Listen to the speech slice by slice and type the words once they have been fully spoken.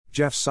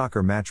Jeff's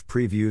Soccer Match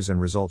Previews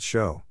and Results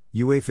Show,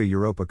 UEFA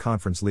Europa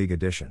Conference League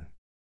Edition.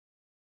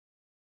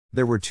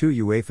 There were two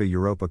UEFA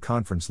Europa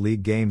Conference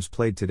League games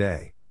played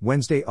today,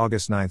 Wednesday,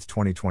 August 9,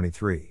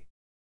 2023.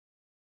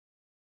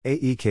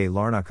 AEK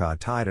Larnaca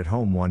tied at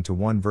home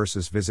 1-1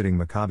 versus visiting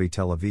Maccabi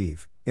Tel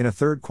Aviv, in a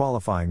third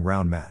qualifying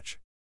round match.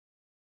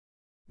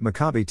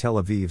 Maccabi Tel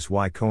Aviv's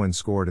Y. Cohen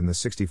scored in the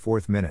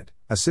 64th minute,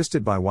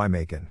 assisted by Y.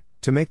 Macon,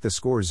 to make the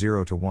score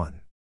 0-1.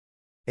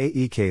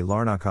 AEK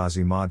Larnaca's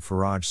Imad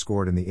Faraj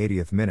scored in the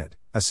 80th minute,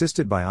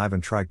 assisted by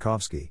Ivan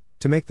Trajkovski,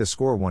 to make the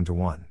score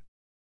 1-1.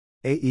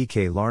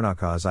 AEK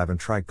Larnaca's Ivan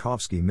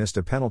Trajkovski missed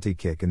a penalty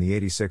kick in the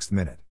 86th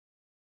minute.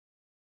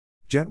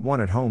 Gent won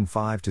at home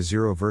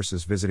 5-0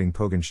 versus visiting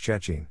Pogoń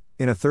Szczecin,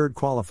 in a third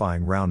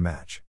qualifying round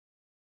match.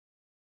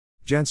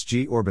 Gent's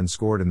G. Orban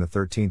scored in the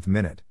 13th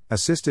minute,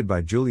 assisted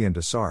by Julian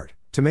Dessart,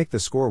 to make the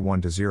score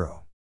 1-0.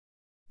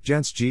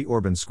 Gent's G.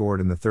 Orban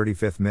scored in the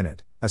 35th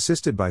minute,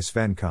 assisted by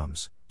Sven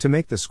Kums, to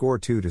make the score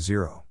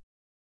 2-0.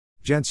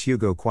 Gent's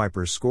Hugo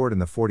Kuipers scored in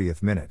the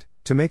 40th minute,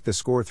 to make the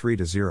score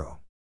 3-0.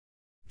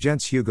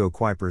 Gent's Hugo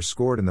Kuipers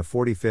scored in the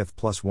 45th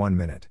plus 1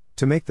 minute,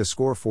 to make the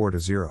score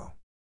 4-0.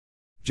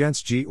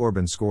 Gent's G.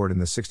 Orban scored in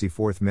the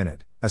 64th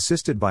minute,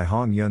 assisted by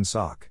Hong Yun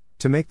Sok,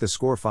 to make the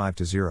score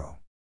 5-0.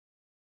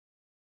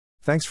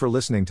 Thanks for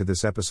listening to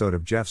this episode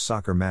of Jeff's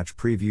Soccer Match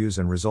Previews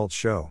and Results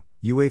Show,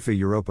 UEFA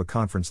Europa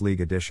Conference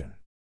League Edition.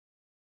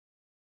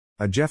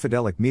 A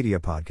Jeffadelic Media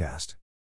Podcast.